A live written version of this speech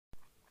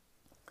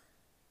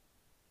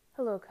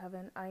Hello,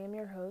 Kevin. I am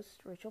your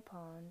host, Rachel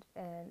Pond,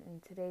 and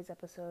in today's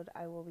episode,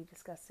 I will be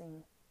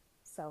discussing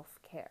self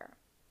care.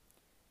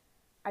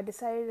 I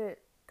decided to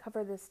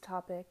cover this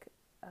topic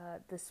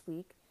this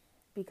week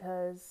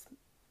because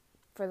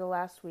for the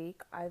last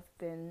week, I've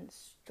been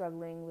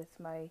struggling with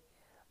my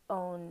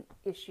own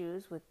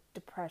issues with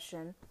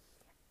depression,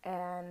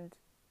 and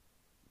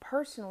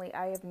personally,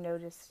 I have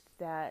noticed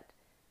that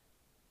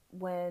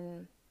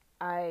when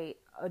I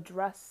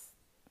address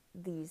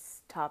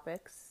these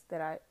topics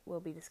that I will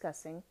be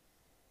discussing,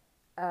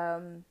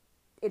 um,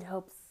 it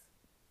helps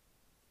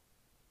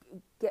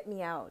get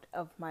me out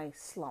of my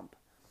slump.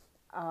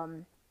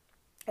 Um,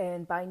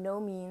 and by no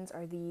means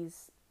are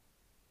these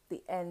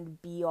the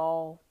end be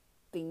all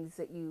things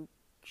that you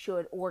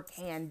should or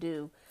can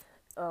do.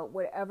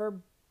 Whatever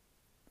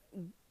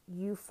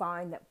you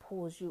find that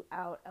pulls you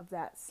out of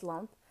that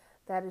slump,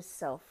 that is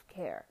self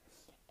care.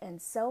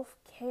 And self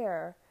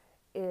care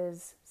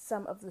is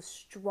some of the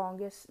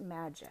strongest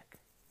magic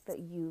that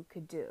you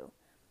could do.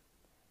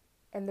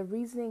 And the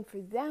reasoning for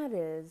that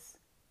is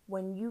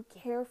when you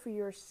care for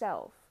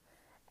yourself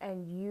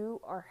and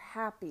you are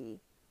happy,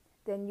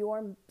 then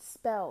your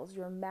spells,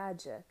 your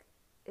magic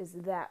is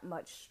that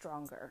much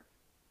stronger.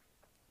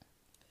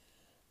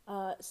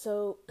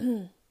 So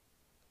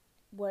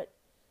what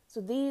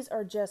so these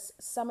are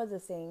just some of the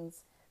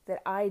things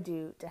that I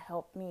do to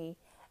help me,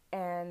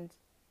 and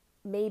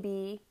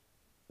maybe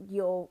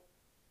you'll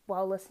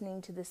while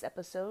listening to this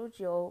episode,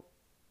 you'll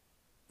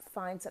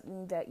find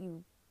something that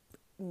you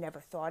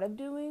never thought of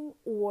doing,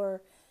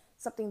 or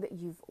something that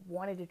you've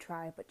wanted to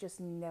try but just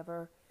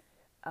never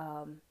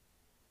um,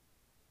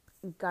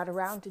 got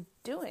around to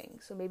doing.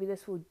 So maybe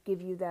this will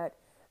give you that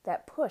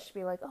push,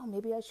 be like, oh,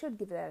 maybe I should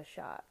give that a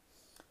shot.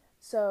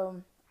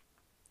 So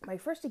my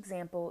first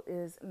example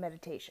is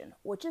meditation,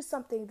 which is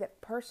something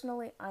that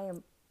personally I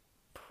am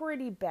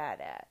pretty bad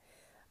at.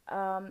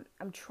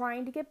 I'm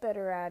trying to get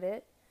better at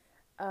it,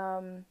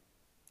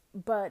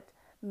 but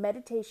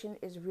meditation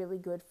is really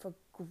good for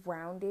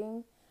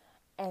grounding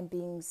and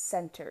being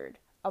centered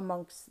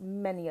amongst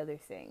many other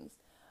things.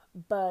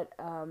 But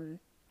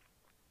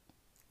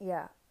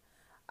yeah,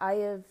 I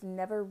have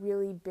never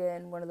really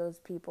been one of those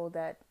people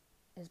that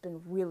has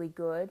been really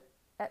good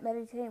at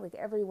meditating. Like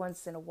every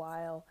once in a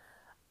while,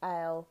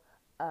 I'll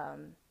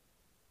um,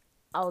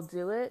 I'll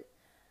do it.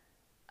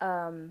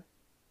 Um,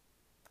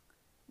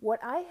 what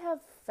I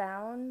have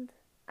found,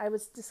 I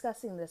was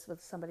discussing this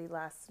with somebody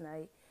last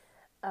night.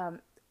 Um,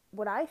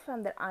 what I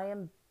found that I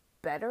am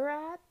better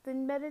at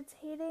than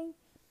meditating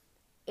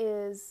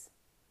is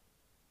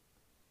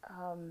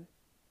um,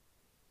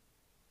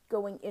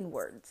 going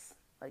inwards,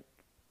 like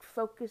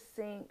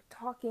focusing,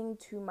 talking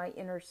to my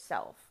inner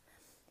self,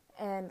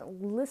 and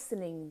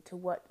listening to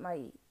what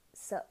my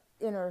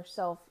inner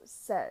self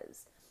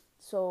says.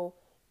 So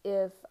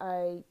if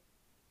I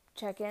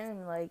check in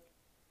and like,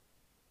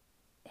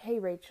 hey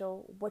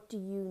Rachel, what do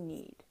you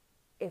need?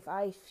 If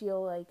I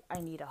feel like I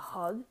need a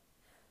hug,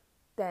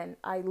 then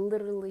I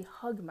literally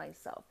hug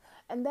myself.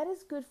 And that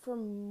is good for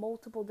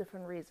multiple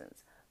different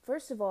reasons.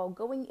 First of all,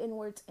 going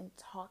inwards and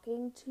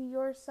talking to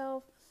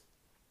yourself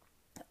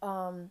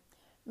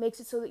makes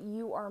it so that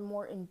you are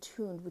more in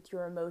tune with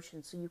your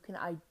emotions, so you can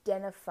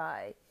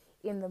identify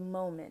in the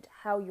moment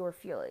how you're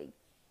feeling.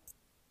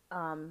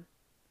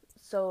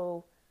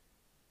 So,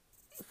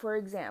 for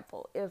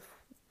example, if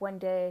one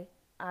day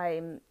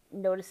I'm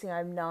noticing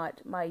I'm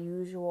not my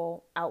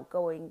usual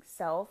outgoing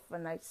self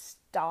and I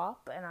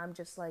stop and I'm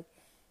just like,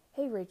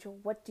 hey Rachel,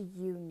 what do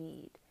you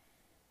need?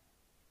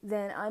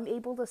 Then I'm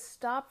able to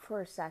stop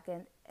for a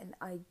second and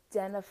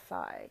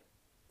identify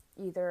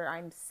either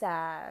I'm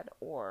sad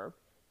or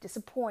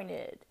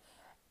disappointed.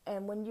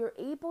 And when you're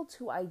able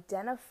to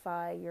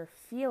identify your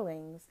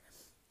feelings,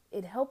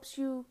 it helps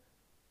you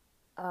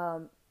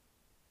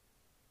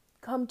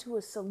come to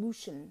a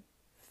solution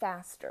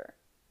faster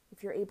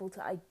if you're able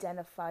to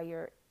identify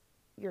your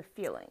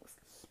feelings.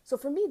 So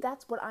for me,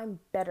 that's what I'm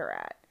better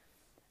at.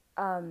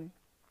 I'm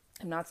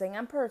not saying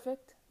I'm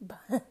perfect,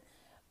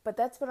 but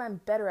that's what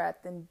I'm better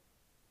at than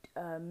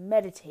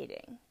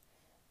meditating.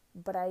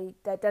 But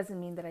that doesn't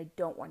mean that I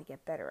don't want to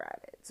get better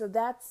at it. So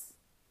that's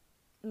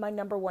my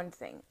number one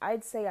thing.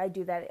 I'd say I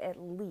do that at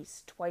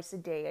least twice a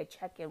day. I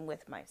check in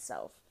with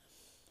myself.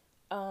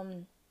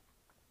 Um,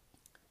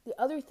 the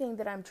other thing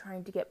that I'm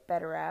trying to get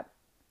better at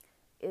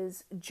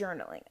is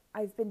journaling.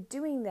 I've been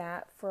doing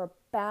that for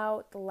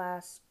about the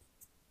last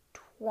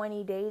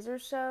 20 days or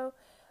so.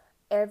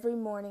 Every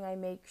morning I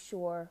make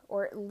sure,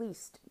 or at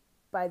least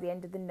by the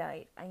end of the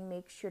night, I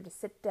make sure to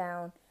sit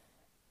down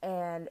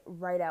and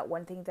write out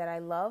one thing that I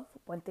love,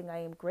 one thing I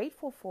am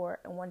grateful for,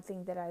 and one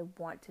thing that I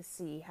want to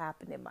see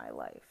happen in my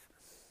life.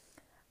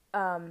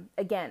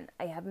 Again,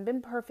 I haven't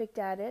been perfect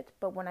at it,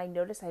 but when I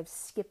notice I've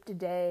skipped a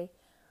day,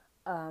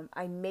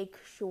 I make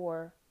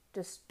sure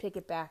to pick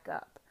it back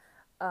up.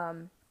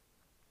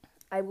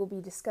 I will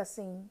be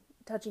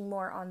touching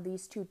more on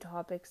these two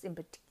topics in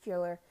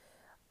particular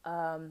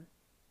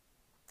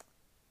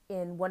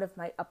in one of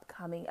my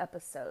upcoming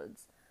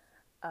episodes.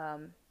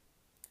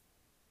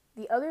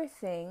 The other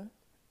thing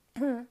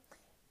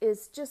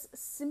is just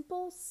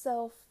simple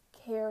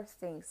self-care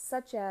things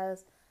such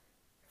as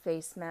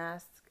face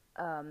mask,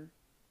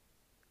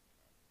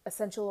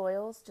 essential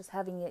oils, just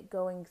having it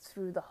going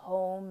through the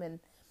home and,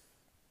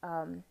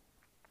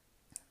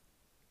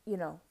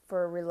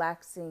 for a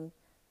relaxing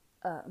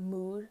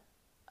mood,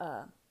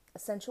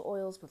 essential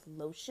oils with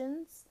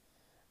lotions.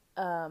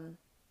 A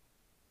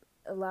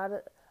lot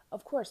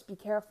of course, be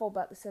careful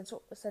about the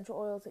essential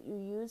oils that you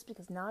use,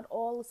 because not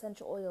all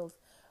essential oils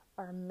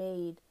are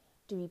made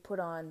to be put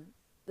on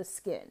the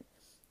skin.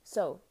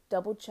 So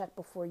double check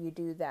before you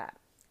do that.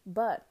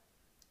 But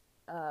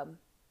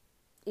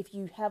if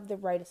you have the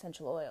right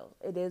essential oils,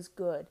 it is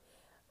good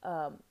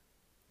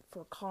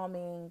for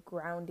calming,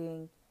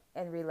 grounding,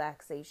 and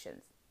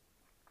relaxations.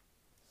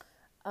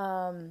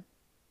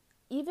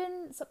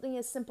 Even something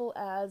as simple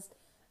as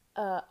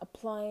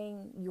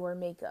applying your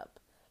makeup.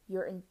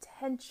 Your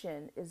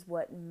intention is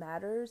what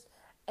matters,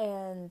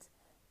 and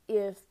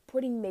if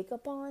putting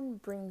makeup on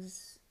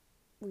brings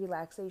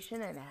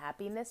relaxation and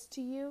happiness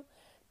to you,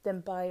 then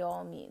by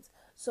all means.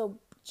 So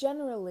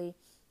generally,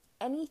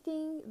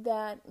 anything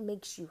that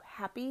makes you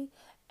happy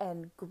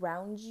and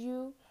grounds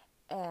you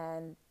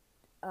and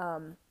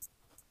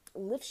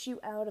lifts you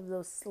out of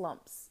those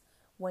slumps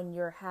when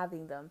you're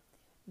having them,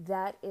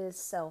 that is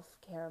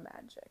self-care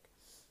magic.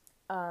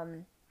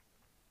 And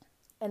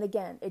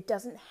again, it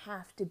doesn't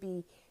have to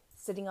be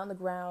sitting on the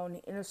ground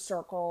in a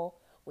circle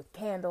with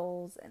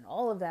candles and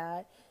all of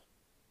that.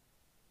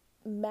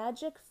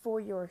 Magic for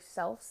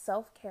yourself,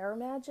 self-care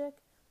magic,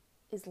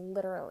 is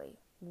literally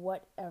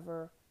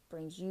whatever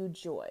brings you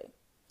joy.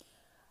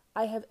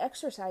 I have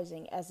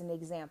exercising as an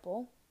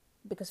example,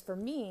 because for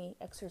me,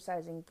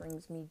 exercising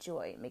brings me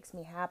joy. It makes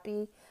me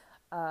happy.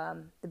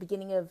 The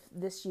beginning of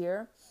this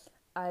year,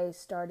 I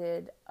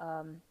started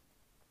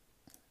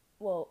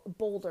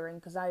bouldering,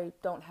 because I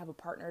don't have a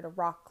partner to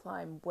rock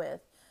climb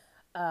with.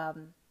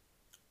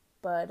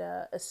 But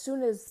as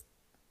soon as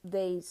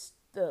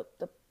the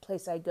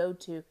place I go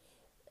to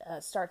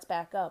starts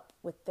back up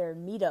with their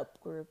meetup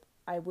group,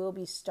 I will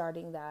be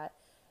starting that,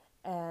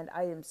 and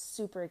I am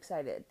super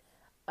excited.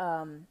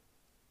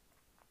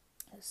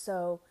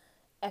 So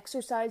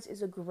exercise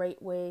is a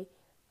great way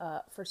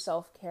for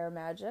self-care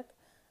magic,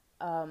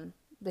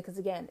 because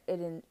again,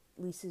 it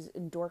releases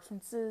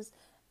endorphins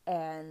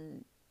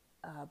and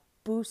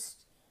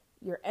boosts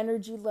your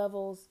energy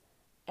levels,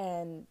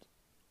 and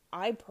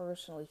I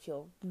personally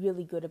feel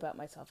really good about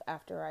myself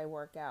after I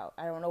work out.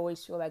 I don't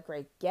always feel that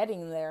great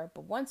getting there,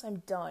 but once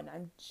I'm done,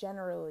 I'm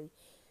generally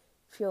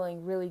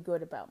feeling really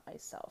good about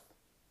myself.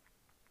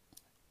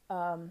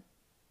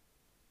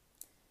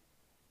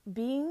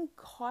 Being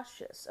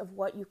cautious of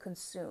what you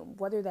consume,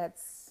 whether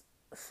that's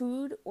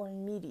food or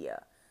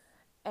media.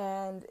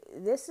 And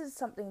this is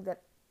something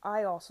that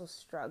I also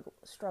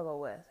struggle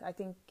with. I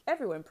think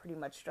everyone pretty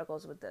much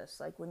struggles with this.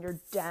 Like when you're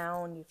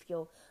down, you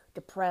feel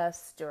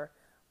depressed or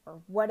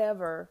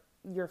whatever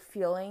you're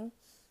feeling,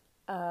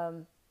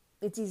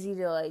 it's easy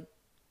to like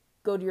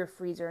go to your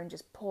freezer and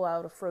just pull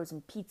out a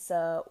frozen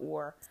pizza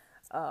or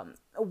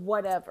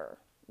whatever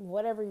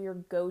your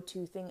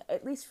go-to thing.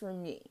 At least for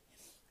me,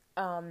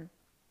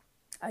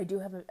 I do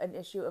have an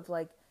issue of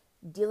like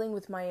dealing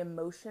with my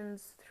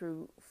emotions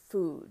through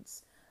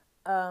foods,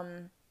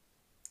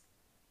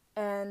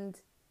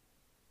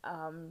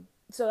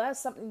 so that's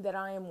something that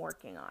I am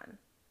working on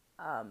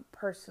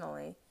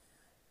personally.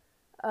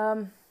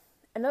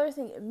 Another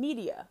thing,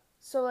 media.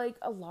 So like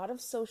a lot of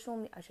I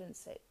shouldn't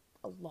say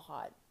a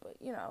lot, but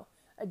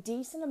a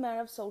decent amount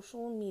of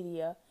social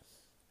media,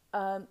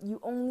 you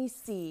only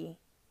see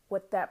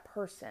what that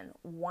person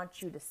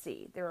wants you to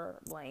see. They're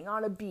laying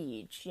on a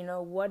beach,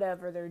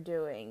 whatever they're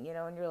doing,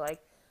 and you're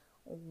like,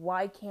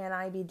 why can't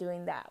I be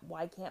doing that?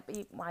 Why can't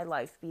my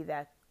life be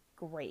that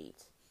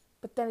great?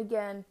 But then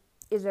again,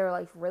 is their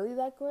life really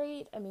that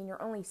great? I mean,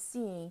 you're only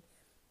seeing,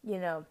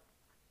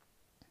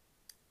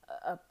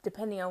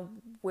 depending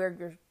on where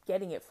you're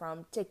getting it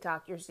from.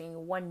 TikTok, you're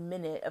seeing 1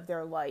 minute of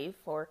their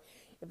life, or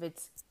if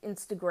it's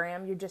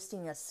Instagram, you're just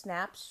seeing a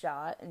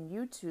snapshot, and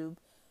YouTube,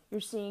 you're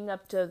seeing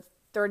up to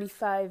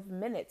 35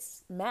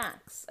 minutes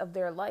max of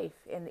their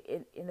life in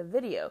a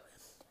video.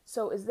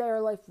 So is their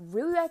life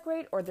really that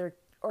great, or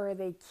are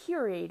they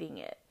curating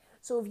it?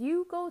 So if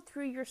you go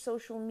through your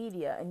social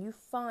media and you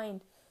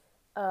find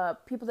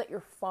people that you're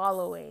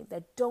following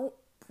that don't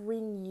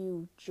bring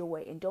you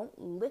joy and don't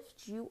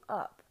lift you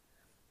up,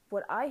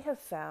 what I have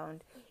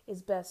found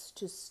is best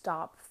to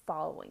stop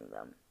following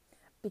them.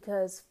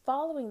 Because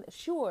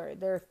sure,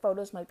 their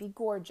photos might be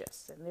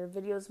gorgeous and their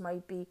videos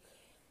might be,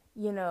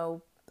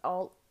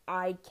 all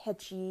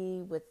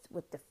eye-catchy with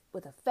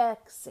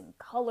effects and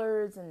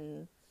colors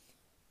and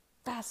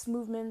fast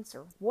movements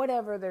or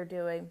whatever they're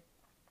doing.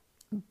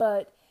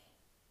 But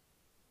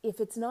if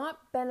it's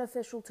not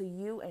beneficial to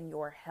you and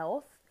your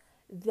health,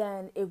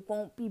 then it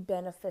won't be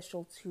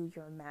beneficial to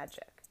your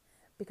magic.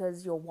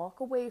 Because you'll walk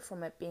away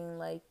from it being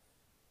like,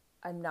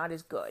 I'm not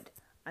as good.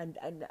 I'm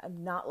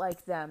not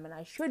like them, and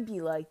I should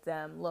be like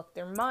them. Look,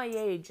 they're my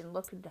age, and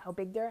look at how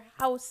big their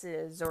house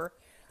is, or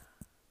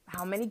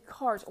how many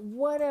cars,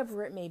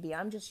 whatever it may be.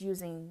 I'm just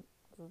using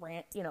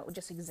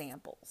just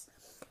examples.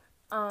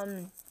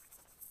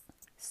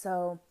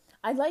 So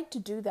I'd like to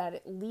do that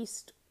at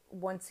least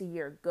once a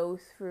year, go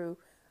through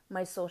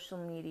my social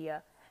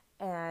media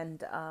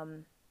and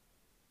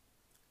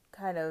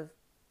kind of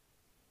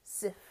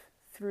sift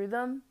through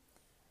them.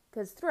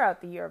 Because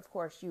throughout the year, of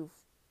course, you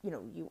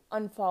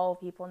unfollow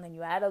people and then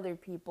you add other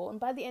people. And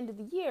by the end of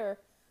the year,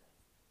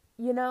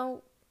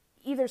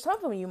 either some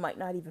of them you might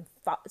not even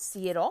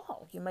see at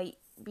all. You might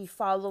be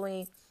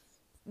following,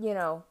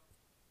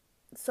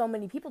 so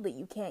many people that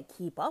you can't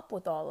keep up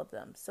with all of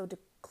them. So to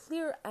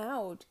clear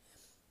out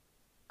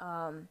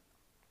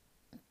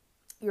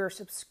your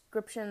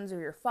subscriptions or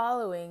your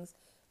followings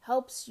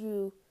helps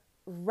you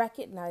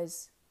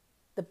recognize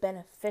the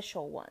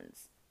beneficial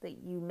ones that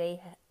you may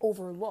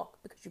overlook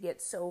because you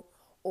get so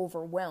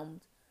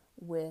overwhelmed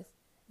with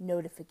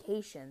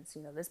notifications.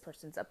 This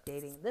person's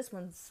updating, this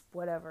one's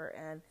whatever.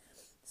 And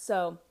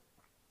so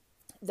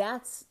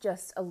that's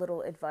just a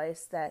little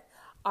advice that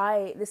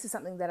this is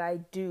something that I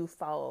do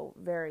follow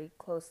very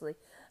closely.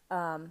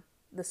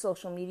 The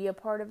social media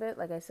part of it,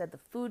 like I said, the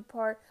food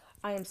part,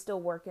 I am still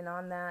working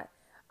on that.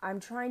 I'm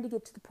trying to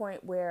get to the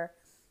point where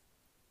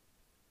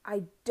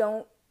I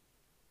don't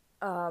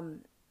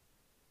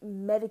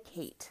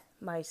medicate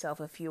myself,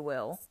 if you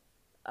will.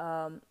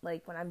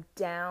 Like when I'm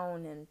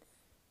down and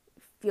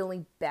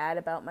feeling bad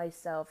about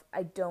myself,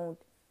 I don't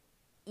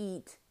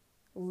eat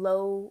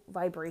low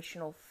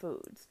vibrational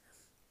foods.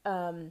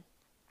 I'm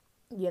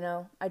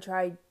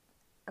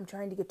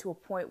trying to get to a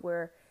point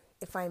where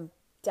if I'm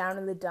down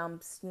in the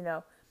dumps,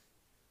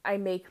 I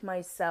make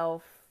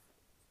myself,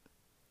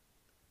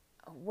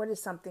 what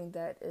is something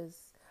that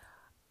is,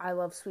 I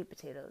love sweet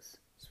potatoes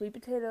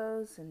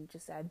and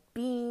just add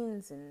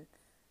beans and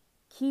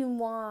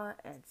quinoa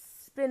and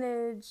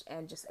spinach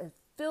and just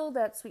fill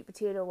that sweet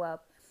potato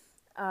up.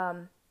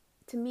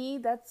 To me,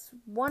 that's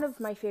one of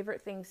my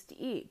favorite things to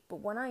eat. But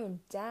when I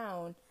am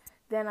down,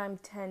 then I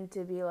tend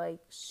to be like,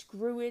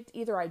 screw it.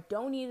 Either I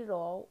don't eat it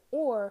all,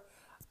 or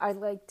I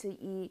like to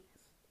eat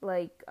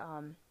like,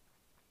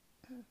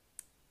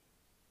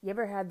 you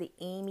ever had the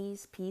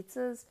Amy's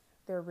pizzas?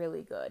 They're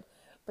really good.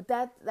 But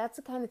that's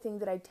the kind of thing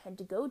that I tend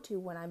to go to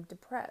when I'm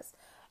depressed.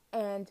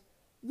 And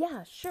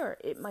yeah, sure,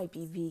 it might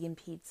be vegan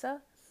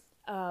pizza,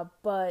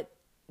 but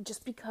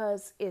just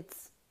because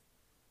it's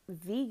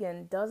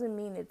vegan doesn't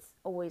mean it's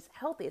always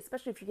healthy,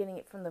 especially if you're getting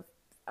it from the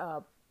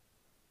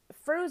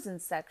frozen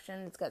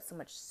section. It's got so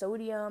much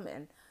sodium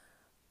and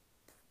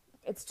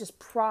it's just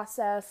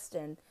processed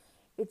and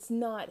it's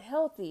not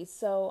healthy.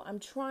 So I'm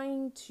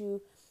trying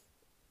to,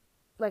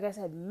 like I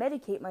said,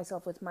 medicate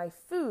myself with my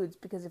foods,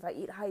 because if I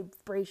eat high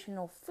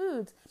vibrational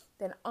foods,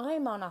 then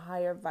I'm on a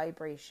higher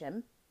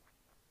vibration.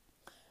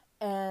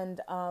 And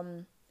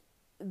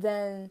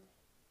then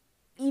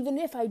even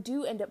if I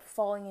do end up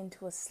falling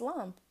into a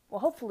slump, well,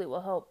 hopefully it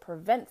will help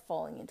prevent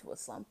falling into a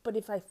slump. But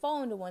if I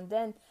fall into one,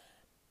 then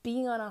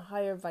being on a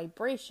higher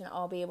vibration,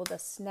 I'll be able to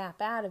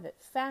snap out of it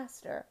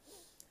faster.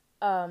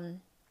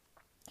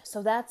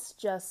 So that's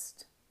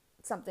just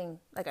something,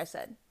 like I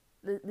said,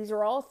 these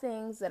are all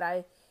things that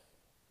I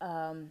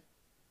am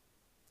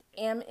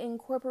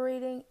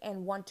incorporating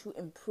and want to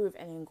improve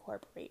and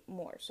incorporate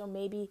more. So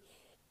maybe,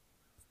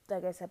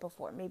 like I said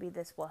before, maybe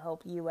this will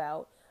help you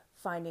out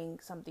finding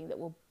something that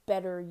will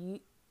better you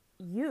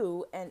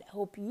and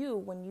help you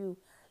when you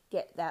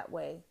get that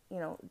way,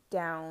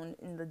 down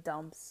in the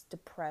dumps,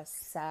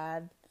 depressed,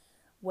 sad,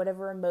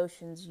 whatever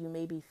emotions you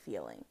may be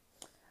feeling.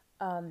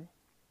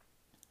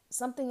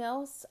 Something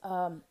else,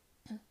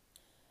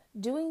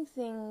 doing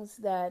things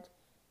that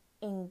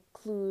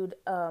include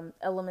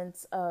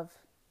elements of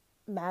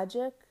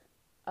magic.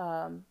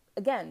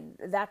 Again,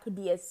 that could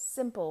be as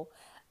simple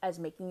as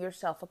making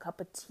yourself a cup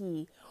of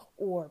tea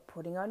or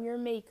putting on your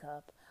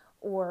makeup,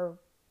 or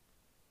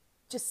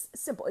just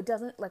simple. It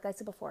doesn't, like I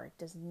said before, it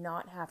does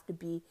not have to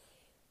be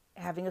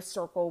having a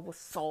circle with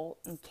salt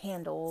and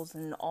candles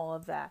and all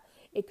of that.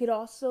 It could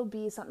also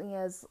be something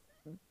as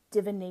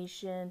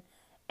divination,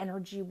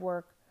 energy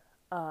work,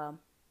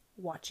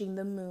 watching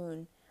the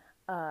moon,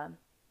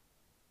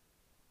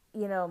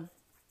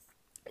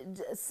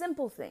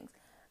 simple things.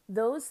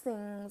 Those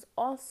things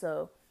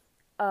also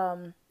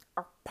are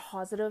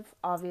positive,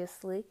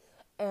 obviously,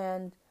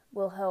 and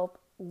will help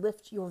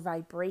lift your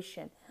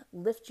vibration,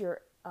 lift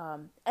your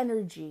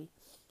energy,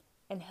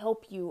 and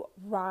help you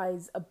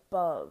rise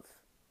above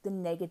the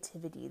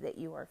negativity that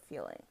you are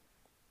feeling.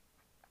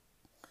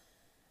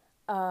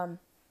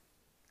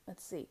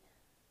 Let's see.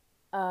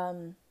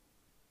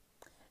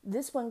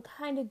 This one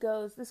kind of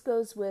goes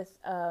with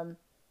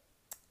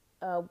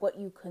what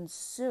you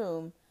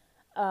consume.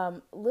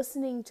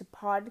 Listening to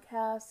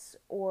podcasts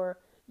or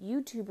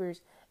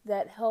YouTubers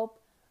that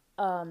help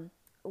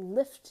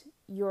lift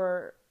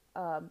your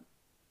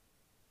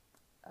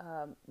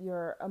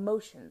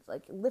emotions,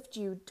 like lift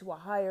you to a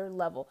higher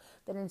level,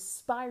 that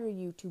inspire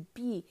you to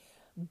be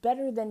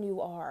better than you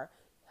are,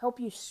 help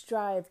you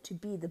strive to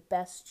be the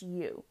best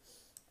you.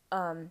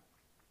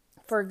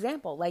 For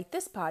example, like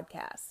this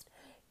podcast,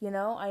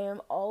 I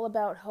am all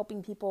about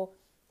helping people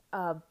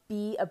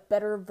be a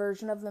better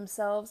version of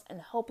themselves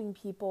and helping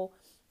people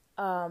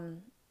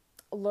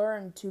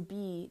learn to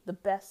be the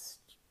best,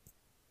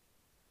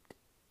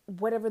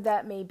 whatever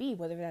that may be,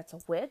 whether that's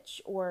a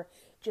witch or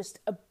just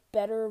a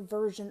better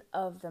version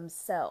of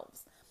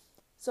themselves.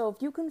 So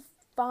if you can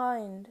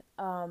find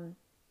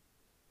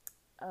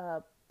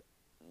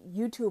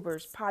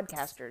YouTubers,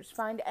 podcasters,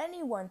 find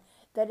anyone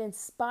that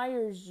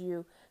inspires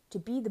you to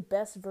be the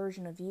best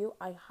version of you,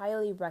 I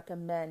highly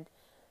recommend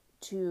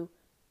to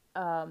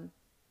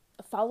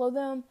follow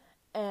them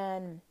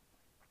and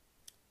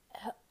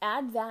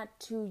add that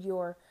to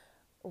your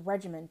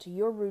regimen, to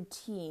your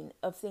routine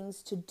of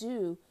things to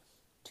do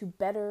to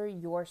better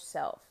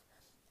yourself.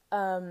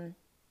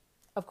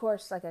 Of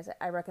course, like I said,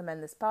 I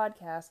recommend this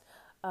podcast,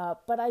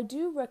 but I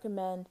do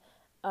recommend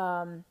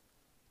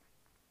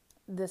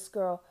this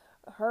girl,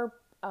 her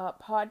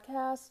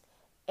podcast,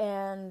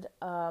 and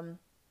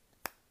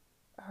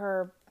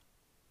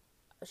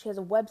she has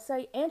a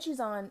website, and she's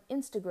on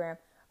Instagram.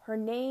 Her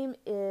name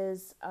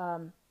is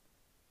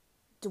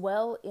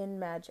Dwell in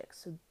Magic.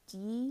 So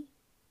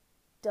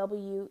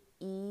DWELL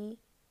in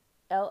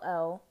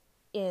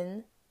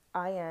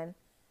IN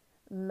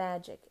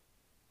Magic,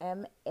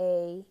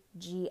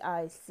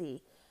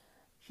 MAGIC.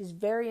 She's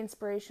very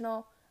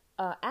inspirational.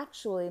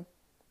 Actually,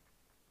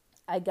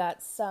 I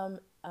got some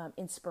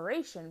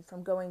inspiration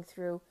from going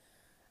through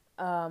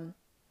her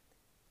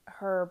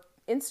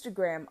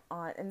Instagram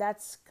and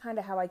that's kind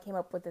of how I came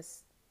up with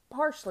this,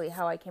 partially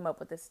how I came up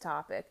with this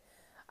topic.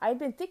 I'd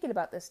been thinking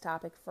about this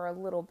topic for a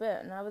little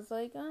bit, and I was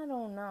like, I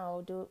don't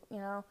know,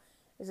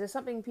 is there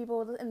something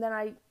people, and then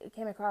I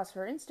came across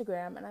her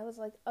Instagram, and I was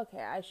like,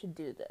 okay, I should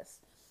do this.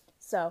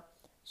 So,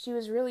 she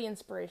was really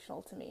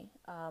inspirational to me.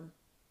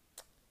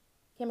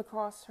 Came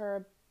across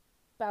her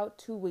about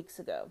 2 weeks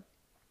ago.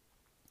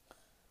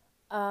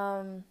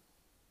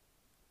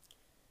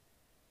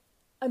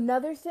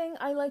 Another thing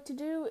I like to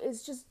do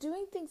is just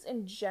doing things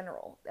in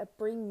general that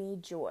bring me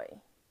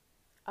joy.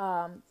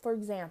 For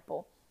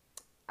example,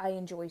 I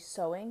enjoy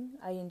sewing.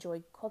 I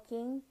enjoy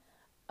cooking.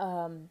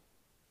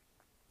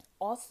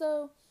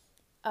 Also,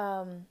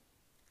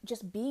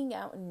 just being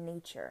out in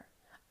nature.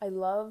 I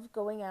love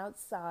going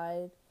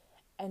outside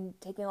and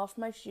taking off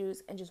my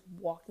shoes and just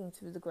walking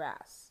through the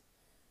grass.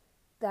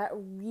 That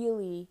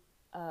really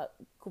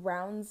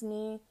grounds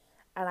me,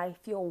 and I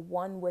feel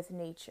one with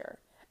nature.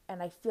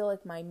 And I feel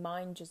like my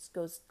mind just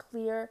goes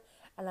clear,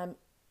 and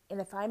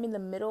if I'm in the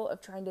middle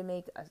of trying to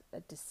make a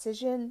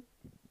decision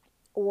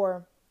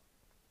or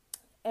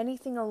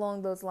anything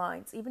along those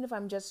lines, even if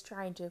I'm just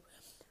trying to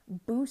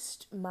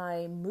boost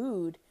my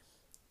mood,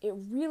 it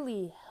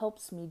really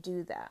helps me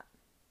do that.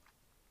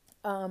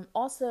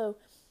 Also,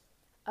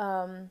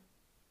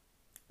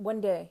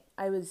 one day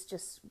I was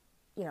just,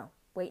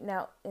 waiting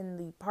out in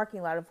the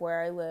parking lot of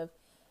where I live.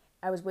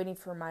 I was waiting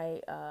for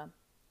my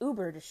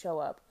Uber to show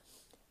up.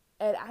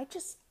 And I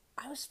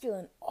was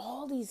feeling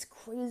all these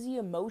crazy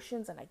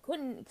emotions, and I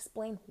couldn't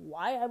explain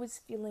why I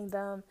was feeling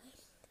them.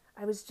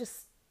 I was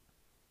just,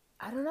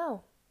 I don't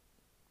know,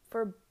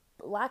 for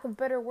lack of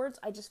better words,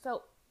 I just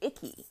felt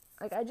icky.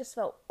 Like, I just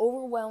felt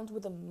overwhelmed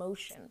with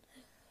emotion.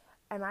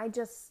 And I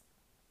just,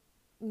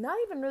 not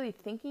even really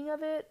thinking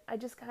of it, I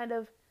just kind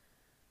of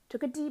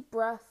took a deep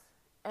breath,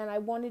 and I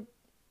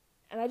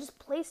just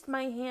placed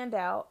my hand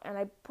out, and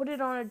I put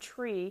it on a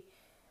tree,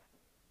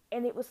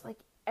 and it was like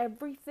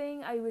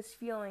everything I was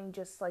feeling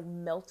just like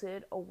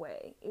melted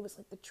away. It was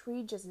like the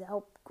tree just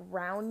helped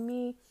ground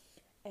me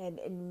and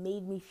it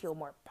made me feel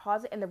more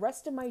positive. And the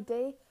rest of my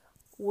day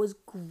was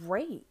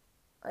great.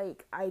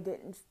 Like, I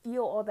didn't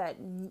feel all that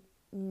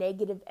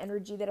negative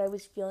energy that I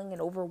was feeling and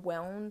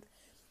overwhelmed.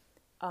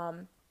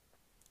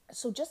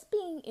 So just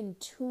being in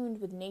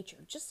tune with nature,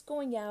 just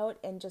going out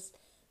and just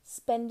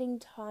spending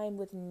time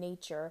with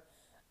nature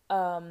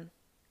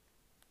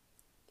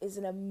is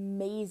an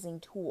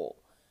amazing tool.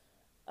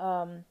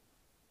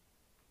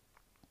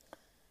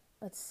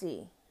 Let's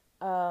see.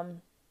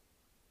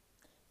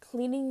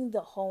 Cleaning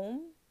the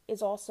home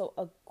is also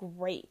a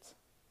great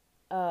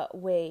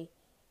way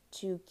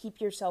to keep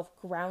yourself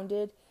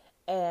grounded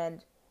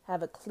and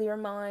have a clear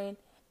mind,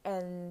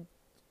 and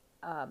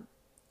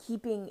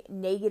keeping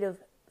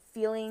negative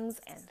feelings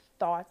and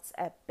thoughts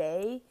at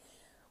bay.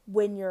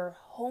 When your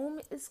home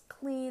is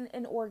clean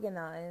and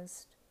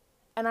organized,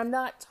 and I'm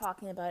not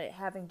talking about it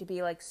having to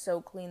be like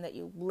so clean that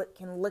you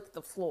can lick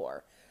the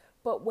floor,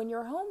 but when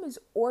your home is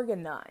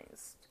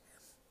organized,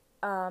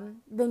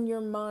 then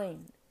your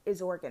mind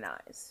is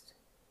organized.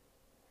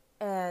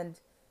 And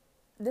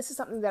this is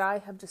something that I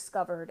have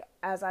discovered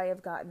as I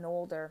have gotten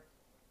older.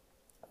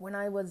 When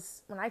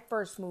I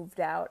first moved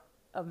out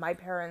of my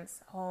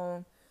parents'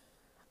 home,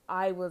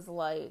 I was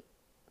like,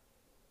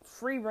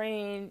 free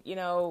reign,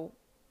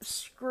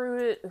 screw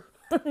it.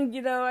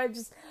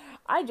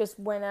 I just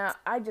went out.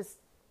 I just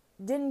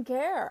didn't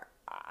care.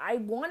 I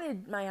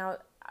wanted my house.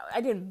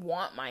 I didn't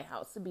want my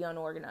house to be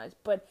unorganized,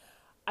 but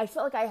I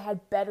felt like I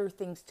had better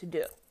things to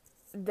do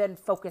than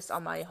focus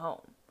on my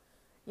home.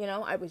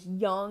 I was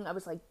young. I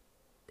was like,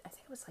 I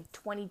think I was like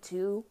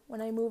 22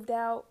 when I moved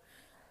out.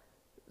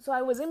 So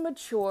I was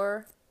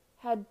immature,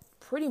 had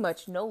pretty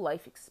much no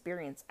life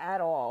experience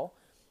at all.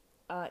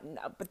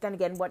 But then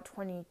again, what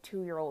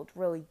 22-year-old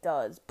really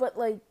does? But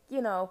like,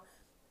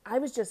 I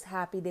was just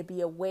happy to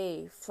be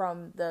away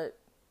from the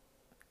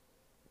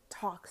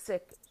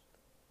toxic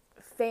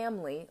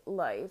family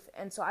life.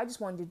 And so I just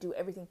wanted to do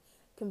everything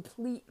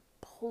complete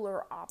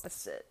polar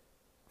opposite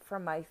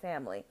from my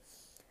family.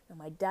 And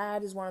my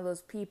dad is one of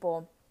those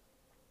people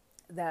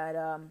that,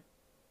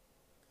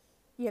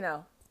 you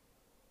know,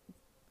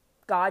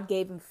 God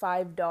gave him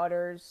 5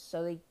 daughters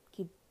so they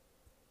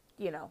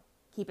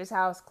keep his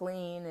house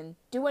clean and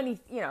do any,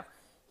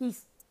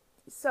 he's,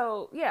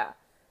 so, yeah,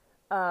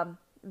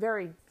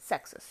 very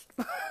sexist,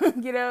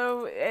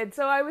 and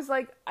so I was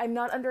like, I'm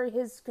not under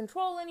his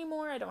control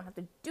anymore. I don't have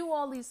to do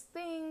all these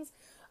things.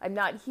 I'm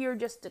not here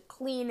just to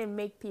clean and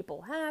make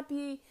people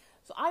happy.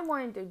 So I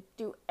wanted to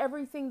do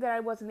everything that I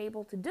wasn't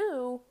able to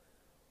do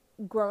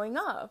growing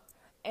up,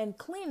 and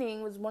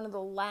cleaning was one of the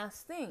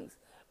last things.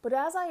 But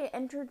as I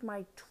entered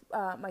my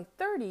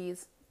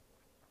 30s,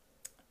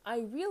 I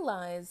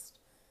realized,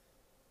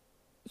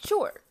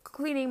 sure,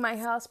 cleaning my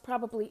house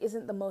probably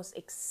isn't the most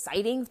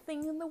exciting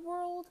thing in the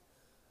world,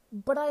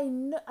 but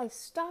I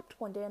stopped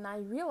one day and I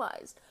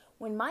realized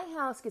when my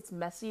house gets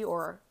messy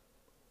or,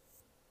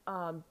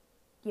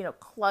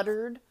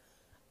 cluttered,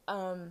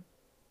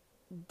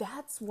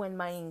 that's when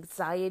my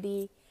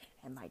anxiety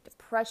and my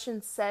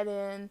depression set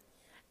in.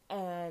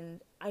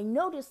 And I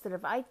noticed that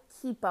if I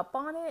keep up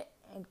on it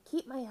and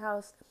keep my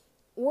house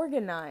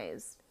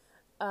organized,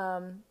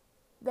 then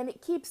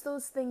it keeps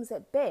those things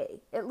at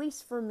bay, at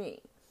least for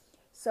me.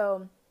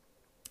 So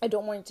I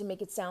don't want it to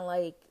make it sound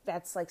like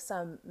that's like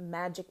some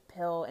magic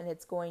pill and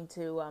it's going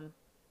to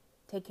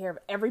take care of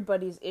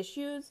everybody's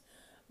issues.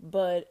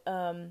 But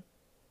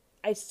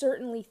I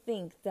certainly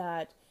think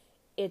that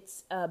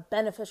it's a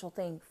beneficial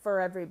thing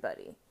for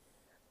everybody.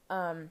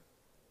 Let's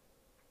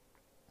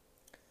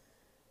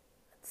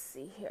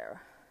see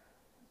here.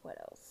 What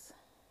else?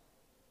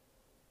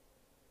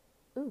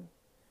 Ooh.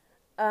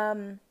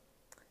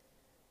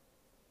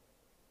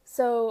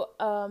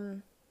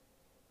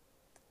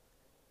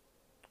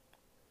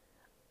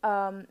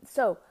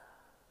 So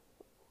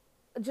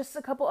just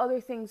a couple other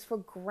things for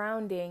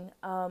grounding.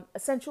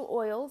 Essential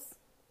oils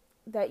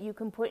that you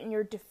can put in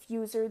your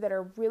diffuser that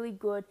are really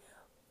good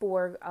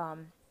for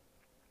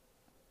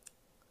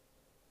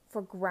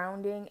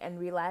grounding and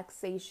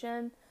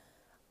relaxation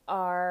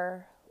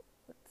are,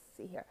 let's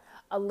see here,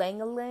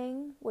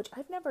 ylang-ylang, which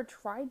I've never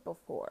tried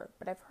before,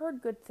 but I've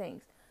heard good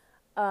things.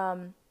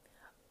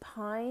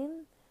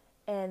 Pine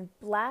and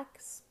black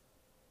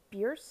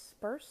spruce,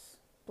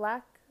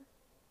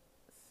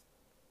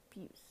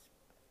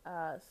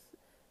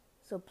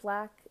 so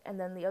black, and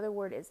then the other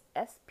word is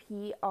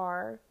spruce,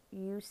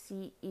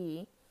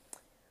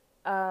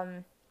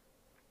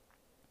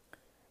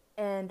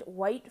 and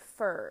white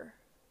fir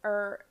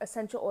are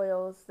essential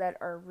oils that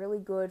are really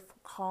good for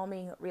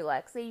calming,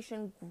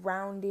 relaxation,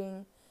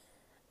 grounding.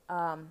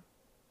 Let's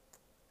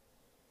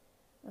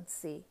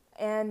see.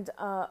 And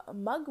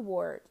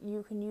mugwort,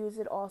 you can use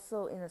it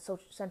also in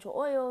essential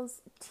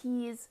oils,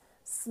 teas,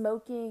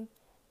 smoking,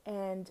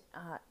 and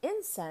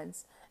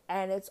incense.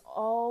 And it's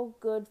all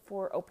good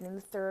for opening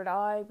the third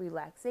eye,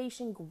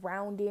 relaxation,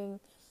 grounding.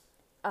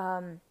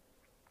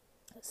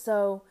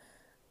 So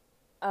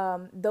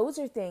those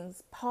are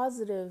things,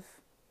 positive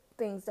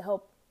things to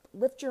help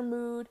lift your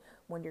mood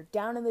when you're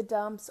down in the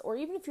dumps, or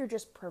even if you're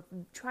just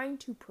trying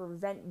to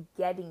prevent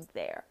getting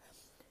there.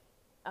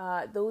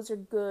 Those are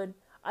good.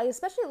 I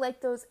especially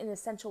like those in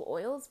essential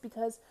oils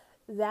because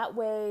that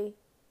way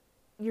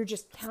you're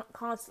just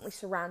constantly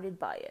surrounded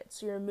by it.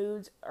 So your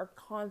moods are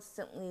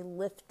constantly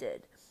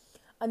lifted.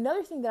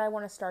 Another thing that I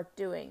want to start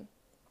doing,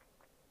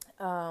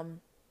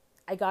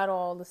 I got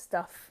all the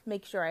stuff,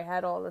 make sure I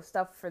had all the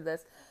stuff for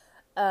this.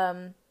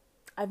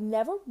 I've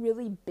never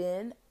really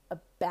been a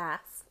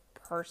bath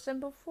person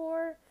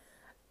before,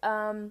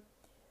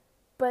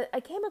 but I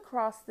came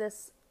across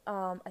this,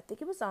 I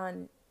think it was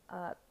on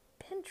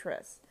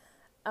Pinterest,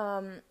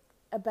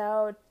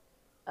 about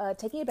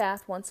taking a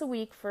bath once a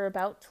week for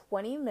about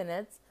 20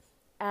 minutes,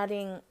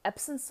 adding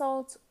Epsom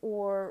salt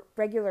or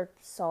regular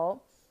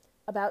salt,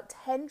 about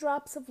 10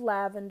 drops of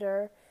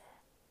lavender,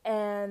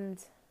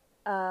 and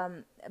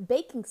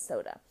baking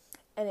soda.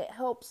 And it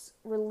helps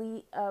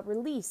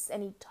release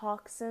any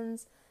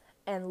toxins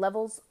and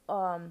levels,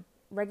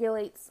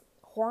 regulates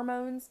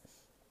hormones,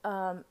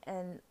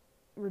 and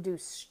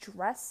reduce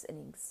stress and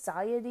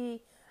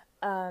anxiety.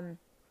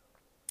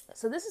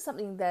 So this is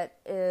something that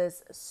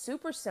is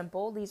super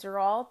simple. These are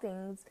all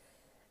things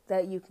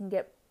that you can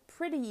get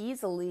pretty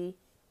easily.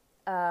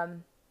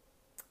 And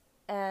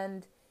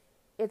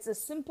it's a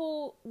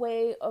simple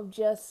way of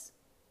just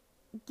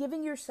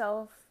giving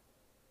yourself,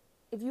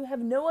 if you have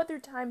no other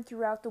time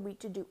throughout the week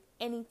to do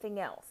anything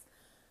else,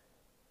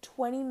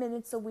 20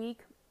 minutes a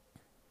week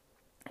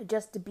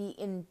just to be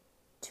in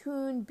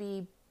tune,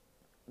 be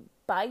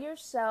by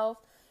yourself.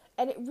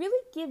 And it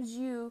really gives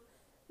you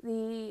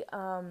the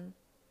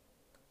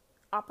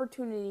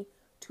opportunity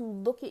to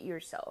look at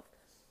yourself.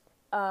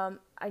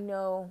 I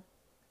know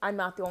I'm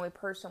not the only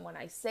person when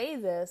I say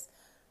this,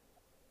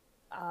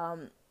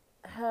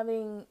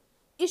 having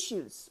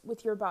issues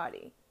with your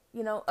body.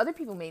 You know, other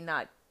people may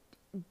not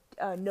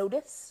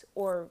notice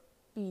or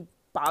be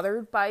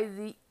bothered by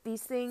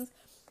these things.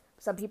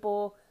 Some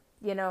people,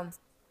 you know,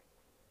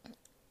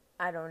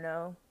 I don't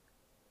know,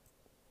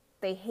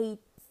 they hate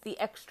the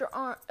extra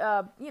arm,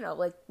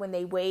 like when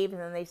they wave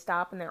and then they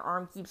stop and their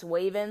arm keeps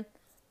waving.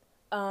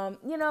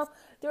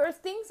 There are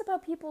things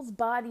about people's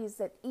bodies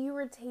that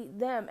irritate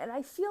them. And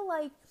I feel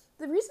like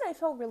the reason I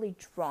felt really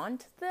drawn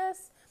to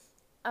this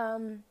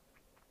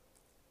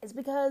is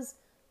because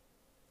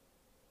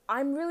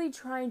I'm really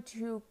trying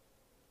to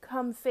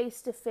come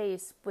face to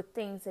face with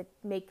things that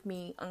make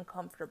me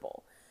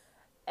uncomfortable.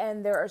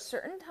 And there are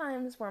certain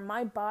times where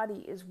my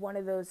body is one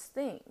of those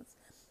things.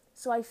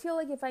 So I feel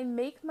like if I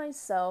make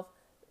myself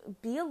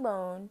be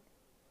alone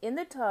in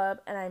the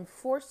tub and I'm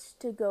forced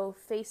to go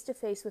face to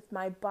face with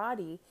my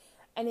body,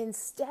 and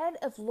instead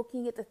of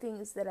looking at the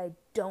things that I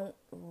don't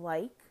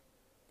like,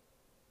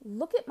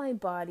 look at my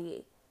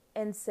body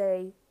and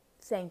say,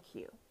 thank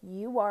you.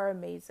 You are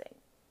amazing.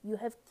 You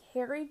have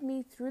carried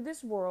me through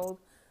this world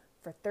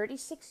for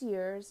 36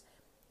 years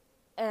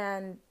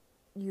and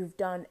you've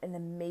done an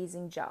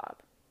amazing job.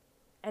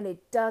 And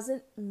it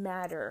doesn't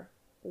matter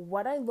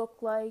what I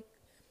look like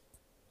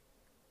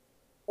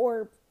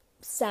or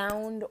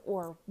sound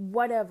or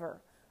whatever.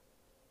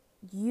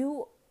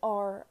 You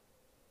are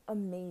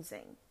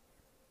amazing.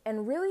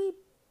 And really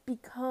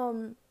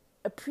become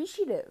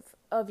appreciative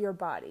of your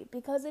body,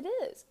 because it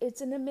is. It's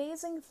an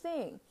amazing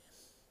thing.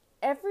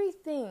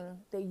 Everything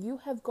that you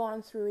have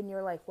gone through in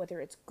your life,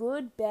 whether it's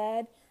good,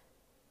 bad,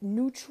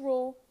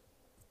 neutral,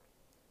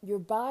 your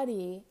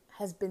body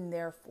has been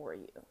there for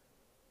you.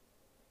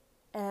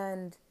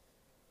 And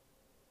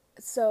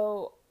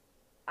so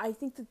I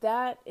think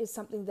that is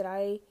something that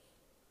I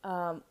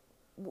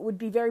would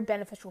be very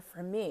beneficial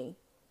for me.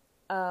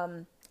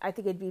 I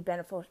think it'd be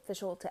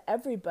beneficial to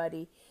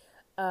everybody.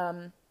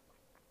 But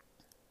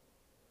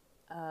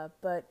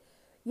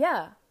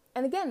yeah,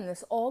 and again,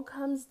 this all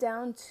comes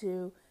down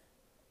to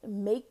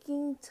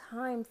making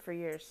time for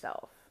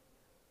yourself.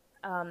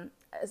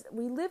 As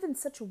we live in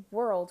such a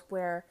world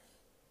where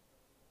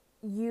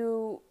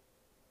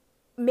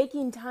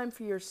making time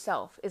for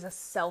yourself is a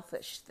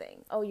selfish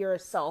thing. Oh, you're a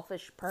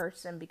selfish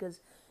person because,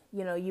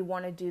 you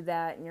want to do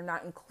that and you're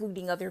not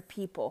including other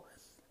people.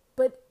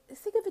 But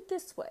think of it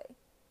this way.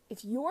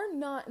 If you're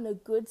not in a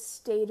good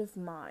state of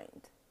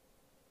mind,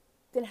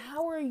 then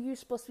how are you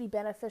supposed to be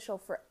beneficial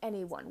for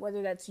anyone?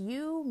 Whether that's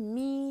you,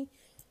 me,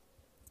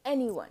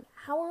 anyone.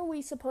 How are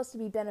we supposed to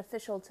be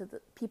beneficial to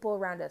the people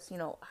around us?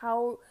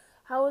 How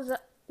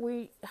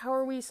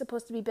are we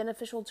supposed to be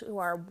beneficial to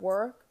our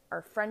work,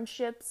 our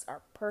friendships,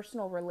 our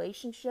personal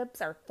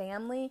relationships, our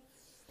family?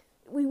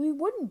 We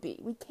wouldn't be.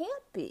 We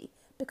can't be,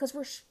 because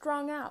we're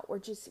strung out.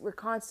 We're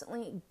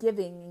constantly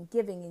giving and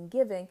giving and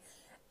giving.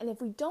 And if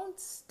we don't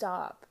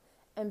stop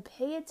and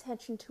pay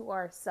attention to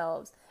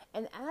ourselves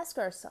and ask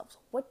ourselves,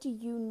 what do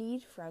you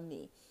need from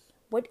me?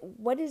 What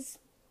are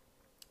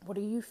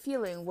you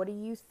feeling? What are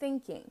you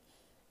thinking?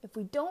 If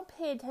we don't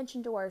pay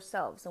attention to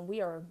ourselves, then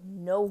we are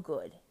no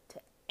good to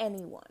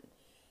anyone.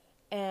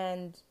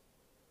 And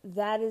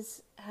that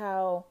is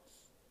how,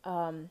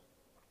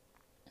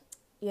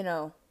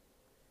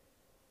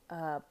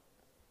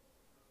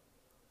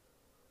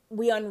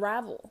 we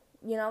unravel.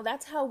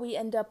 That's how we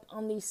end up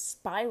on these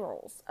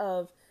spirals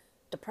of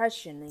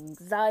depression,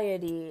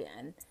 anxiety,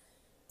 and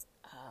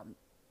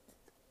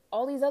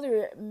all these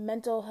other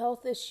mental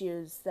health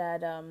issues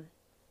that, and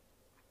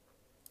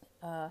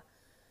I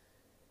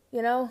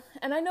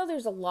know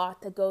there's a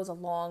lot that goes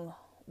along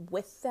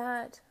with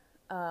that.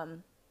 I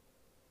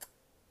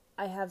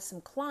have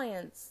some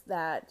clients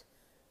that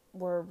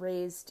were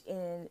raised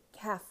in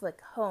Catholic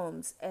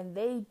homes, and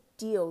they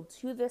deal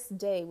to this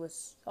day with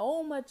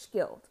so much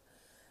guilt.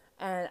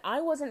 And I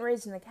wasn't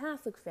raised in a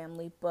Catholic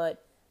family,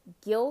 but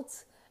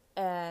guilt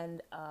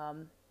and,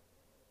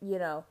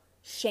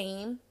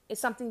 shame is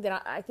something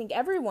that I think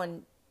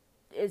everyone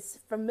is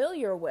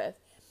familiar with.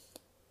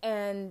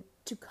 And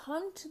to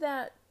come to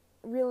that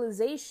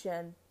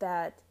realization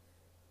that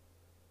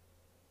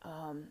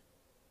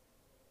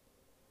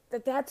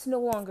that's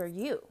no longer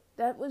you.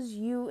 That was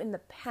you in the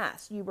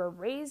past. You were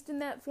raised in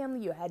that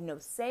family. You had no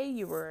say.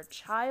 You were a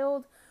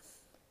child.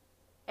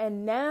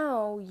 And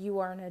now you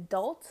are an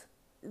adult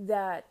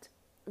that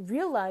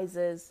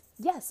realizes,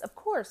 yes, of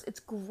course, it's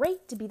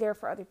great to be there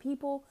for other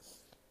people,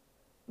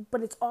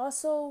 but it's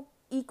also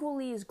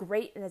equally as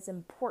great and as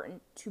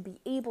important to be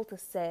able to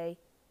say,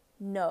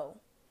 no,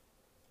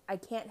 I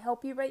can't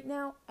help you right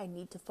now. I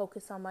need to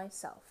focus on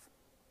myself.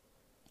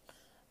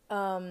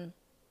 I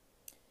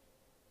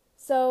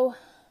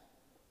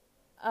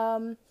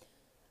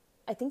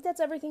think that's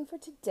everything for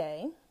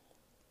today.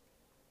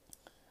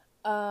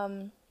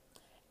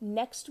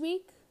 Next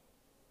week,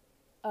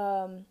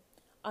 on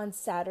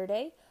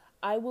Saturday,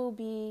 I will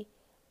be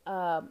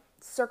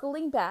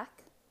circling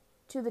back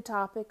to the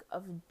topic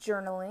of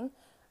journaling.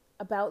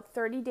 about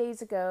 30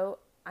 days ago,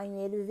 I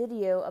made a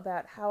video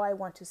about how I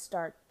want to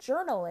start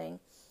journaling,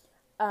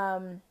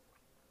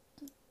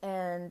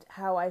 and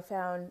how I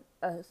found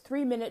a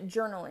 3-minute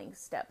journaling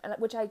step, and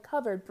which I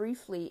covered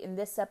briefly in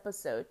this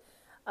episode.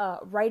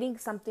 Writing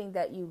something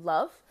that you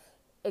love.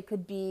 It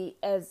could be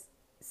as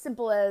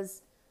simple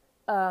as,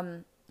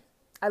 I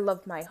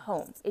love my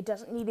home. It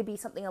doesn't need to be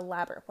something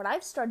elaborate. What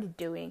I've started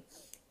doing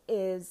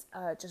is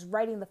just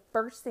writing the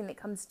first thing that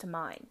comes to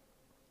mind.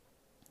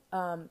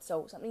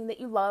 So something that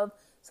you love,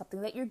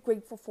 something that you're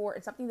grateful for,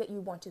 and something that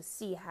you want to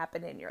see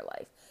happen in your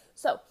life.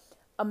 So,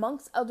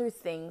 amongst other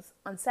things,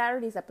 on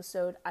Saturday's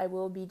episode, I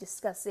will be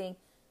discussing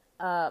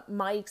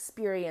my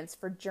experience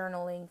for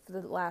journaling for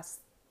the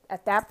last,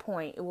 at that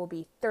point, it will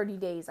be 30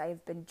 days I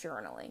have been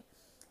journaling.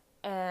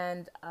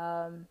 And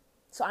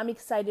so I'm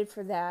excited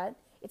for that.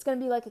 It's going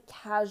to be like a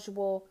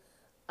casual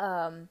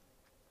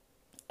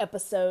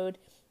episode,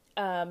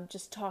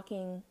 just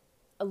talking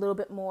a little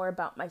bit more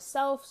about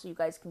myself so you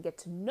guys can get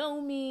to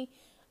know me.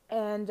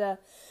 And,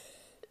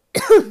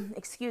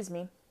 excuse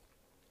me.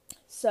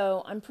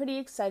 So I'm pretty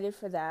excited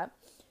for that.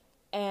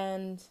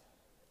 And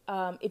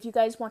if you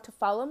guys want to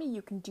follow me,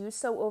 you can do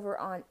so over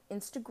on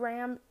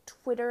Instagram,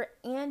 Twitter,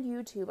 and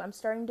YouTube. I'm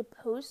starting to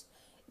post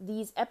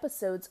these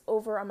episodes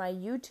over on my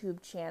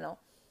YouTube channel.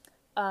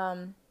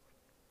 I'm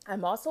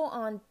also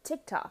on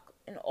TikTok.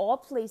 In all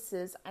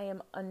places,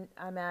 I'm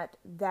at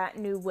That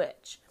New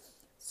Witch.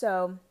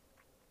 So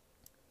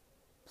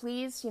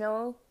please,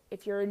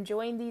 if you're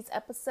enjoying these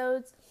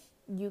episodes,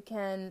 you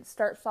can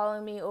start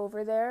following me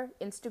over there.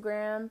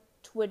 Instagram,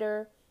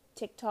 Twitter,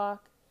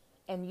 TikTok,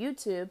 and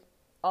YouTube,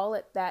 all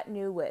at That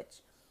New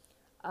Witch.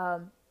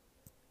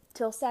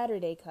 Till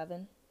Saturday,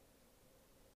 Coven.